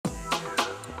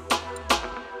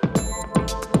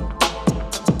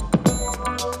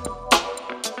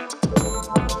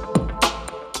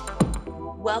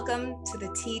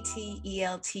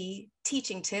TTELT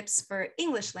Teaching Tips for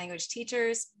English Language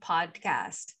Teachers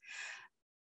podcast,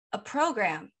 a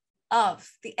program of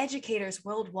the Educators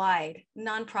Worldwide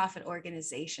nonprofit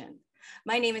organization.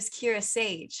 My name is Kira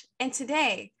Sage, and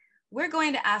today we're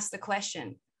going to ask the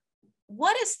question,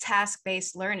 what is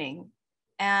task-based learning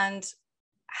and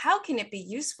how can it be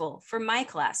useful for my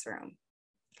classroom?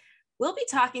 We'll be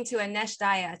talking to Anesh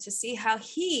Daya to see how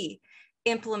he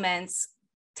implements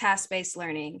task-based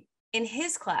learning in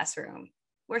his classroom,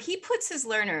 where he puts his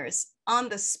learners on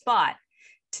the spot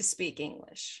to speak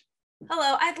English.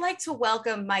 Hello, I'd like to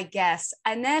welcome my guest,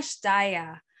 Anesh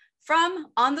Daya from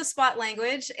On the Spot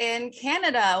Language in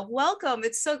Canada. Welcome,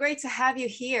 it's so great to have you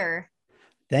here.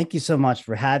 Thank you so much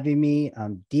for having me.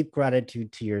 Deep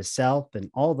gratitude to yourself and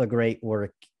all the great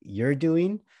work you're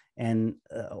doing and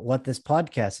what this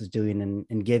podcast is doing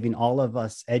and giving all of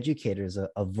us educators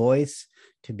a voice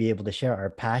to be able to share our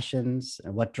passions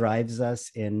and what drives us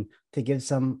and to give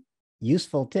some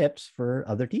useful tips for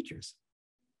other teachers.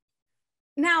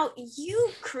 Now, you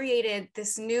created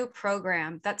this new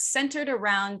program that's centered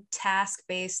around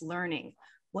task-based learning.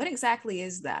 What exactly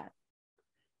is that?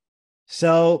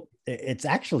 So it's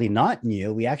actually not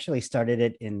new. We actually started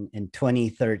it in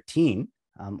 2013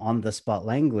 on the Spot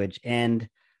Language. And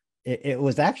it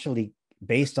was actually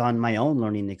based on my own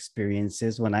learning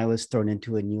experiences when I was thrown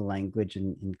into a new language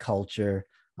and culture,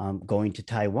 going to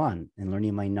Taiwan and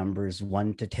learning my numbers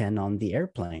 1 to 10 on the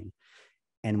airplane.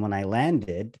 And when I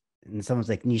landed, and someone's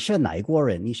like, 你是哪国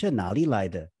人? 你是哪里来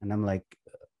的? And I'm like,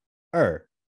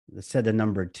 said the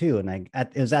number 2. And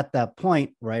it was at that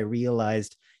point where I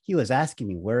realized he was asking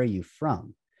me, where are you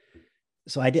from?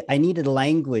 So I needed a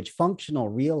language, functional,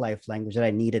 real life language that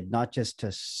I needed not just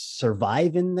to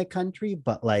survive in the country,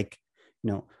 but like,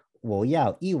 我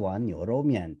要一碗牛肉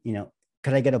面,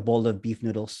 could I get a bowl of beef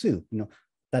noodle soup?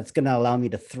 That's going to allow me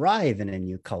to thrive in a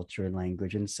new culture and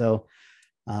language. And so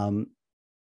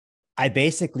I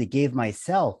basically gave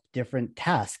myself different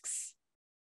tasks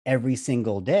every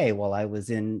single day while I was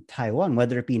in Taiwan,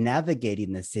 whether it be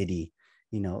navigating the city,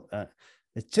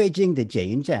最近的捷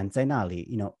运站在哪里?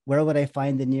 Where would I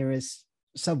find the nearest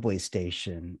subway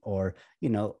station? Or,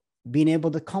 being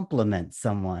able to compliment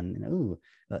someone,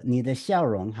 你的笑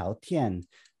容好甜,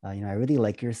 I really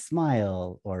like your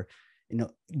smile. Or,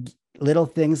 little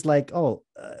things like,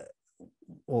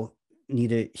 你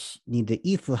的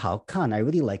衣服好看, I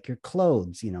really like your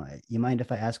clothes. You mind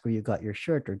if I ask where you got your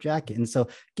shirt or jacket? And so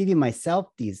giving myself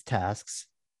these tasks.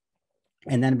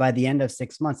 And then by the end of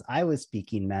 6 months, I was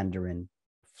speaking Mandarin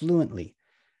fluently.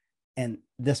 And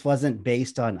this wasn't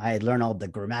based on, I had learned all the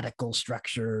grammatical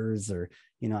structures or,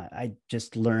 I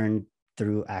just learned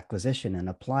through acquisition and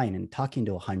applying and talking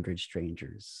to 100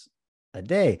 strangers a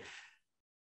day.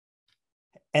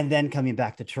 And then coming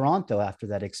back to Toronto after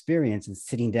that experience and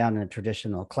sitting down in a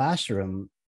traditional classroom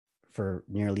for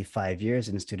nearly 5 years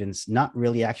and students not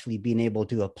really actually being able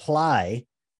to apply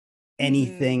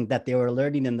anything that they were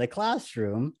learning in the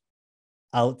classroom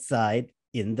outside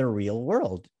in the real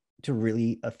world to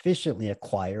really efficiently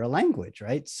acquire a language,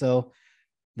 right? So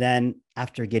then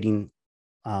after getting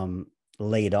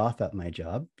laid off at my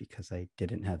job because I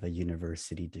didn't have a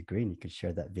university degree, and you could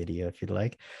share that video if you'd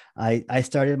like, I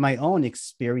started my own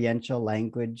experiential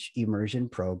language immersion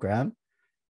program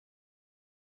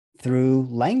through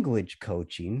language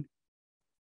coaching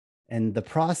and the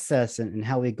process and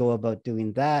how we go about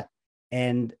doing that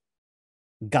and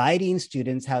guiding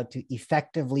students how to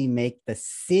effectively make the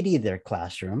city their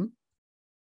classroom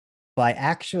by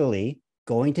actually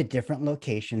going to different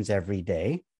locations every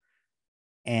day.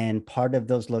 And part of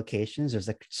those locations, there's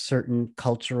a certain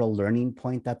cultural learning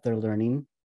point that they're learning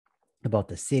about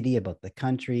the city, about the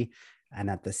country. And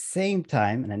at the same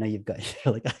time, and I know you've got,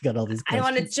 I got all these questions.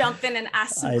 I want to jump in and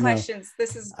ask some questions.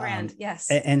 This is grand.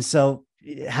 Yes. And so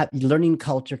learning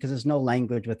culture, because there's no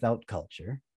language without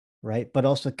culture, right? But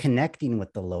also connecting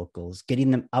with the locals, getting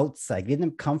them outside, getting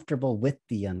them comfortable with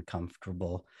the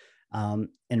uncomfortable, and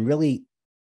really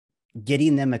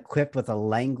getting them equipped with a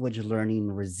language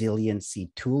learning resiliency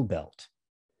tool belt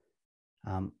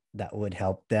that would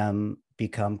help them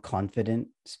become confident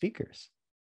speakers.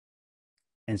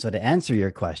 And so to answer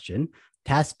your question,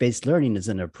 task-based learning is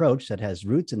an approach that has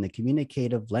roots in the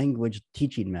communicative language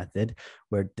teaching method,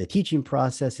 where the teaching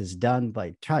process is done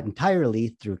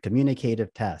entirely through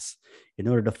communicative tasks. In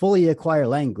order to fully acquire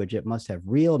language, it must have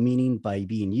real meaning by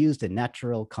being used in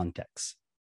natural contexts.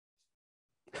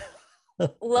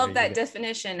 Love that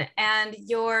definition. And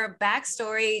your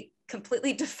backstory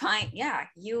completely defined. Yeah,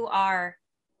 you are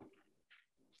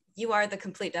the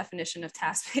complete definition of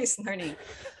task-based learning.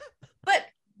 But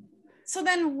So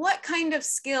then what kind of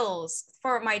skills,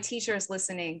 for my teachers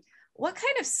listening, what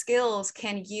kind of skills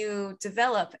can you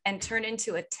develop and turn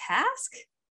into a task?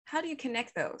 How do you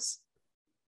connect those?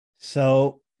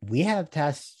 So we have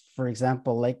tasks, for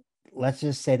example, like let's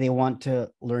just say they want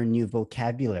to learn new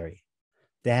vocabulary.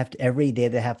 They have to, every day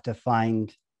they have to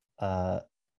find uh,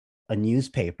 a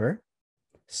newspaper,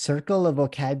 circle a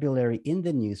vocabulary in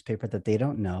the newspaper that they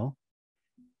don't know,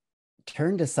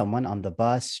 turn to someone on the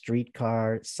bus,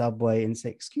 streetcar, subway, and say,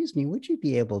 "Excuse me, would you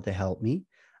be able to help me?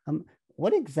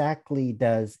 What exactly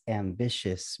does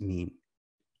ambitious mean?"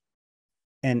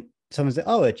 And someone say,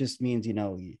 "Oh, it just means, you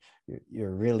know,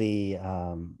 you're really,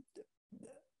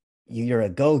 you're a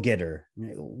go-getter."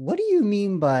 What do you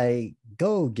mean by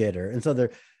go-getter? And so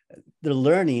they're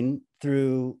learning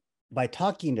through by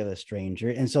talking to a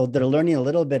stranger, and so they're learning a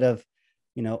little bit of,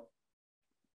 you know,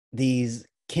 these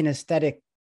kinesthetic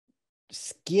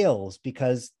skills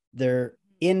because they're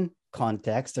in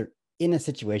context, they're in a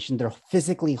situation, they're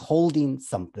physically holding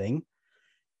something,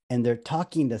 and they're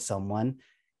talking to someone.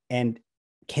 And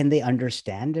can they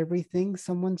understand everything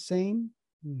someone's saying?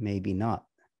 Maybe not,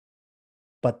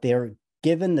 but they're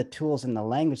given the tools and the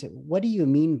language. What do you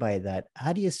mean by that?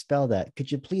 How do you spell that? Could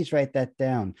you please write that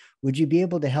down? Would you be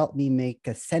able to help me make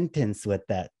a sentence with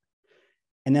that?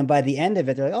 And then by the end of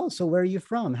it, they're like, "Oh, so where are you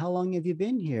from? How long have you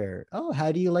been here? Oh,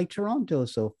 how do you like Toronto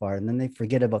so far?" And then they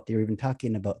forget about they were even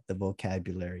talking about the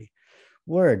vocabulary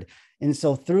word. And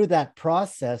so through that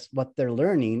process, what they're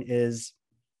learning is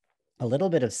a little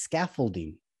bit of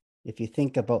scaffolding. If you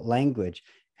think about language,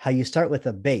 how you start with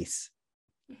a base,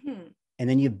 Mhm. and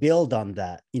then you build on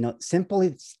that, you know,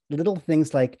 simply little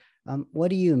things like, what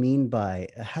do you mean by,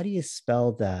 how do you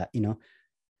spell that, you know,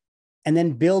 and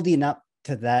then building up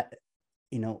to that,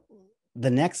 you know, the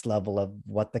next level of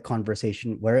what the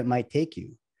conversation, where it might take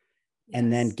you. And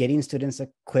then Yes. getting students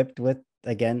equipped with,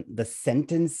 again, the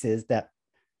sentences that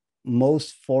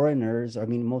most foreigners, I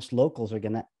mean, most locals are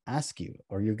going to ask you,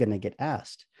 or you're going to get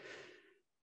asked.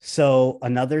 So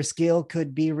another skill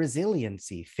could be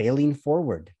resiliency, failing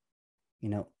forward, you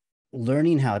know,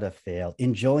 learning how to fail,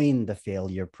 enjoying the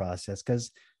failure process,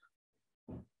 because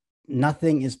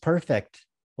nothing is perfect.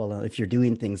 Well, if you're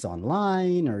doing things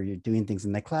online or you're doing things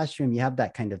in the classroom, you have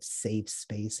that kind of safe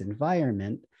space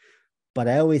environment. But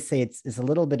I always say it's a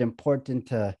little bit important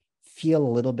to feel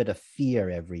a little bit of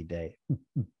fear every day,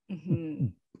 Mm-hmm.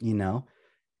 you know,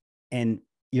 and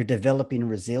you're developing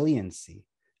resiliency,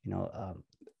 you know.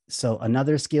 So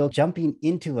another skill, jumping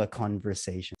into a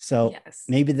conversation. So Yes.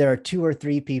 maybe there are two or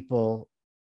three people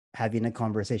having a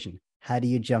conversation. How do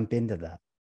you jump into that?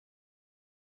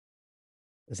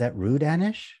 Is that rude,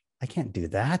 Anish? I can't do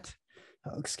that.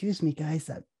 Oh, excuse me, guys.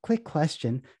 A quick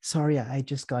question. Sorry, I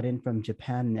just got in from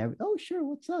Japan. Oh, sure.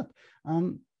 What's up?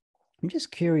 I'm just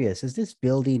curious. Is this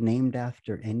building named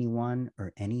after anyone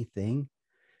or anything?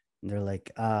 And they're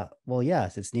like, well,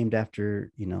 yes, it's named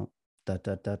after, you know, da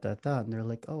da da da da. And they're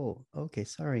like, oh, okay,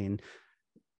 sorry. And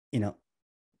you know,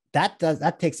 that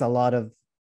takes a lot of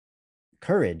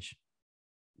courage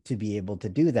to be able to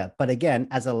do that. But again,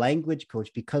 as a language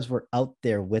coach, because we're out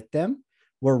there with them,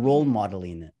 we're role Mm-hmm.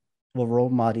 modeling it. We're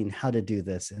role modeling how to do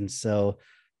this. And so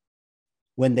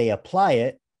when they apply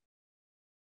it,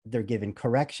 they're given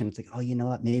corrections like, oh, you know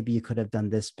what, maybe you could have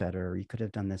done this better, or you could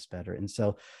have done this better. And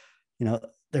so, you know,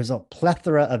 there's a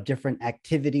plethora of different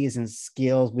activities and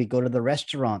skills. We go to the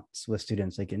restaurants with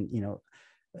students, like, and, you know,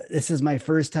 this is my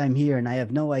first time here and I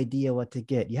have no idea what to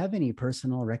get. You have any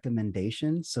personal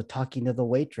recommendations? So talking to the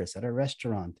waitress at a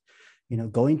restaurant, you know,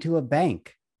 going to a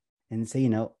bank and say, you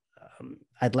know,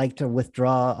 I'd like to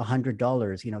withdraw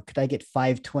 $100. You know, could I get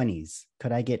 520s?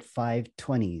 Could I get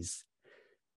 520s?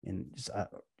 And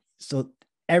so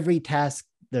every task,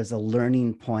 there's a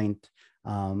learning point,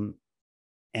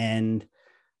 and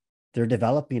they're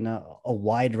developing a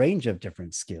wide range of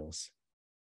different skills.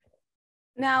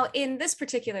 Now, in this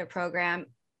particular program,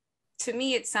 to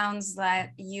me, it sounds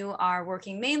that you are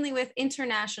working mainly with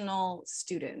international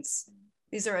students.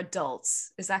 These are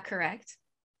adults. Is that correct?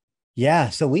 Yeah,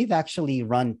 so we've actually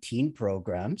run teen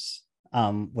programs,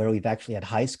 where we've actually had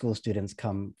high school students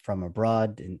come from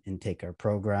abroad and take our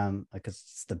program, because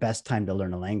it's the best time to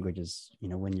learn a language is, you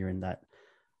know, when you're in that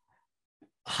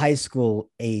high school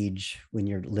age, when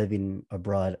you're living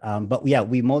abroad. But yeah,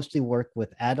 we mostly work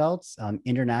with adults,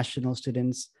 international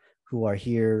students who are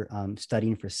here,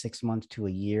 studying for 6 months to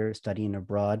a year, studying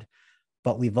abroad.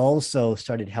 But we've also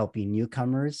started helping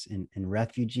newcomers and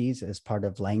refugees as part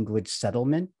of language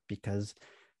settlement, because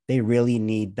they really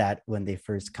need that when they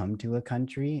first come to a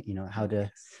country, you know, how to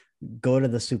Yes. go to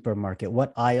the supermarket.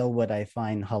 What aisle would I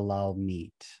find halal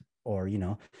meat? Or, you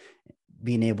know,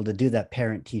 being able to do that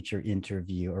parent-teacher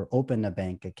interview or open a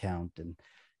bank account.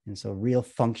 And so real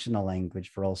functional language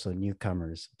for also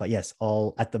newcomers. But yes,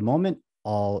 all at the moment,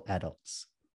 all adults.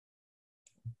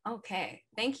 Okay,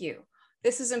 thank you.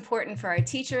 This is important for our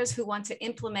teachers who want to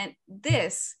implement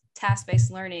this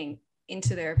task-based learning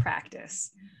into their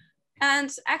practice.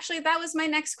 And actually, that was my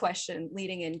next question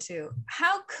leading into,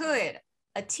 how could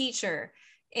a teacher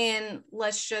in,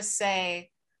 let's just say,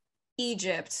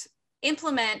 Egypt,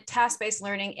 implement task-based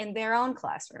learning in their own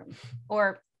classroom,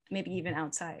 or maybe even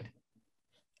outside?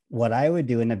 What I would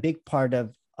do, and a big part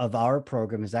of our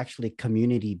program is actually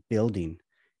community building.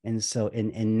 And so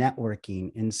in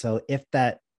networking. And so if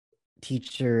that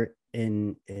teacher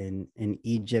in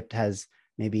Egypt has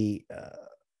maybe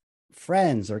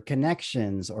friends or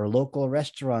connections or local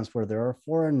restaurants where there are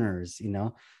foreigners,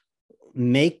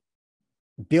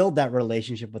 build that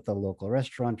relationship with the local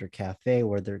restaurant or cafe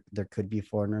where there could be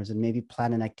foreigners, and maybe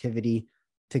plan an activity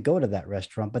to go to that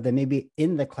restaurant. But then maybe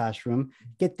in the classroom,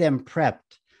 get them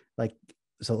prepped. Like,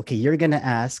 so, okay, you're going to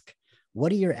ask,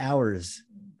 what are your hours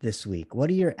this week? What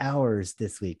are your hours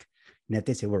this week? And if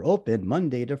they say we're open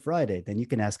Monday to Friday, then you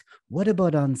can ask, what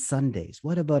about on Sundays?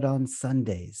 What about on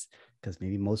Sundays? Because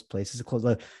maybe most places are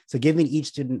closed. So giving each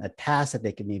student a task that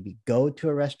they can maybe go to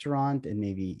a restaurant and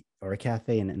maybe, or a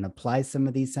cafe, and apply some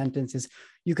of these sentences.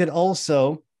 You could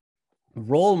also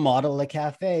role model a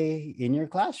cafe in your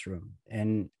classroom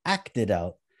and act it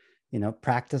out,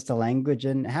 practice the language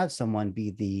and have someone be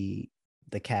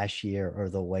the cashier or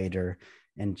the waiter,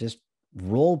 and just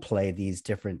role play these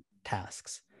different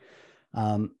tasks.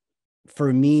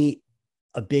 For me,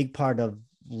 a big part of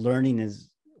learning is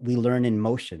we learn in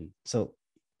motion. So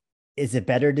is it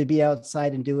better to be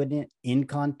outside and doing it in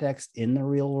context in the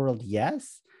real world?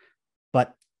 Yes.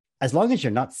 But as long as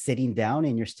you're not sitting down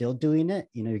and you're still doing it,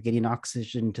 you're getting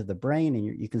oxygen to the brain, and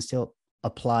you can still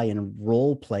apply and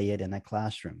role play it in a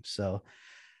classroom. So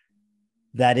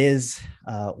that is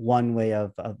one way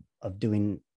of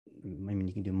doing. I mean,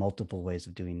 you can do multiple ways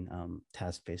of doing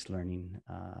task-based learning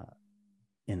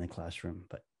in the classroom,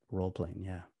 but role playing,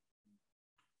 yeah.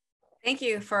 Thank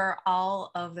you for all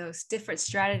of those different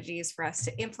strategies for us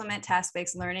to implement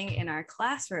task-based learning in our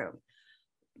classroom.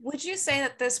 Would you say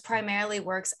that this primarily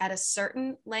works at a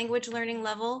certain language learning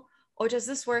level, or does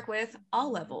this work with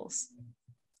all levels?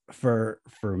 For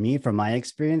me, from my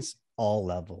experience, all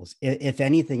levels. If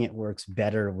anything, it works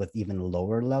better with even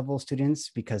lower level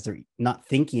students because they're not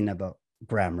thinking about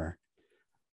grammar,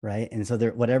 right? And so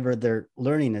whatever they're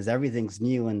learning is everything's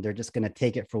new, and they're just going to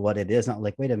take it for what it is. Not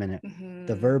like, wait a minute,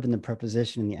 the verb and the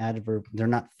preposition and the adverb, they're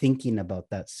not thinking about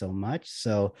that so much.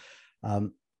 So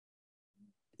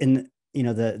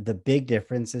the big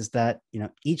difference is that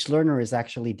each learner is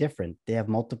actually different. They have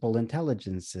multiple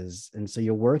intelligences, and so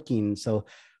you're working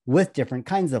with different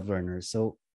kinds of learners.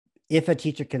 So if a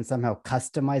teacher can somehow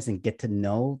customize and get to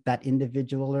know that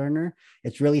individual learner,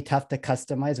 it's really tough to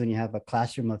customize when you have a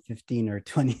classroom of 15 or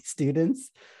 20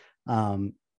 students,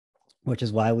 which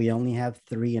is why we only have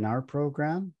 3 in our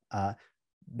program,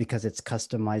 because it's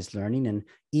customized learning, and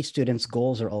each student's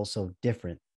goals are also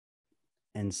different.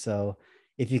 And so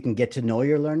if you can get to know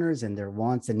your learners and their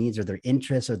wants and needs or their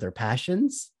interests or their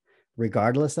passions,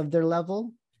 regardless of their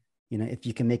level, if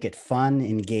you can make it fun,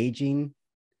 engaging,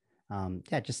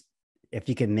 just if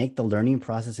you can make the learning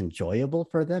process enjoyable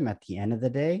for them at the end of the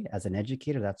day, as an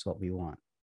educator, that's what we want.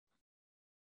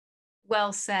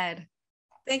 Well said.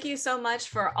 Thank you so much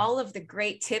for all of the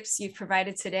great tips you've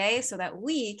provided today so that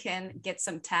we can get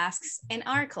some tasks in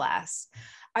our class.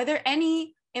 Are there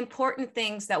any important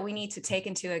things that we need to take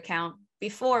into account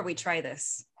before we try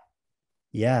this?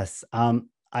 Yes.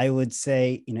 I would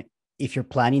say, if you're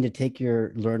planning to take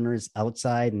your learners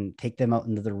outside and take them out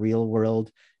into the real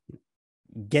world,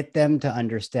 get them to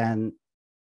understand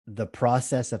the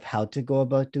process of how to go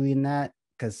about doing that,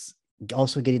 because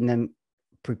also getting them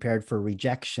prepared for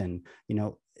rejection.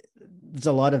 There's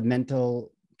a lot of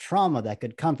mental trauma that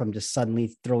could come from just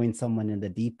suddenly throwing someone in the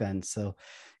deep end. So,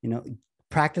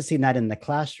 practicing that in the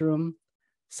classroom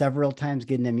several times,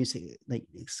 getting them used to, like,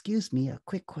 excuse me, a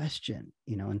quick question,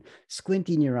 and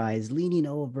squinting your eyes, leaning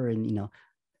over and,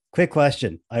 quick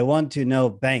question. I want to know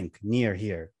bank near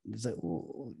here.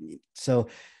 So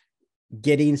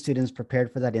getting students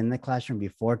prepared for that in the classroom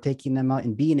before taking them out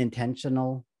and being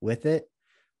intentional with it,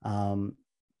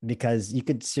 because you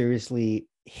could seriously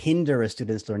hinder a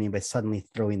student's learning by suddenly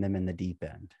throwing them in the deep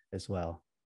end as well.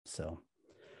 So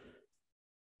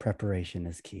preparation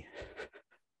is key.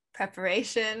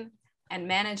 Preparation and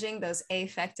managing those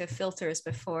affective filters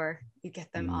before you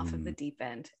get them off of the deep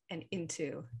end and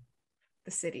into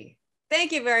the city.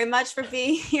 Thank you very much for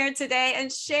being here today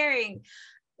and sharing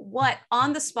what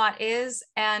on the spot is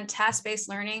and task-based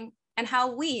learning and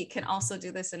how we can also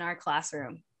do this in our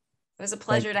classroom. It was a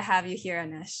pleasure to have you here,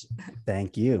 Anesh.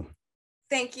 Thank you.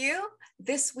 Thank you.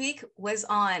 This week was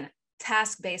on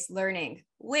task-based learning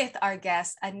with our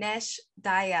guest, Anesh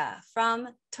Daya from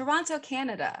Toronto,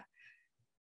 Canada.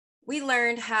 We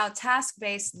learned how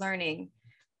task-based learning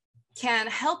can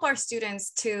help our students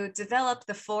to develop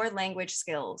the 4 language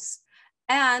skills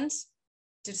and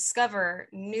to discover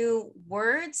new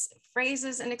words,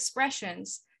 phrases, and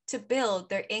expressions to build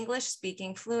their English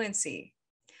speaking fluency.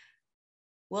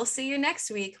 We'll see you next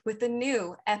week with a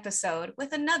new episode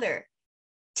with another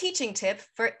teaching tip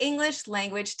for English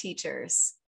language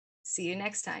teachers. See you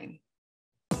next time.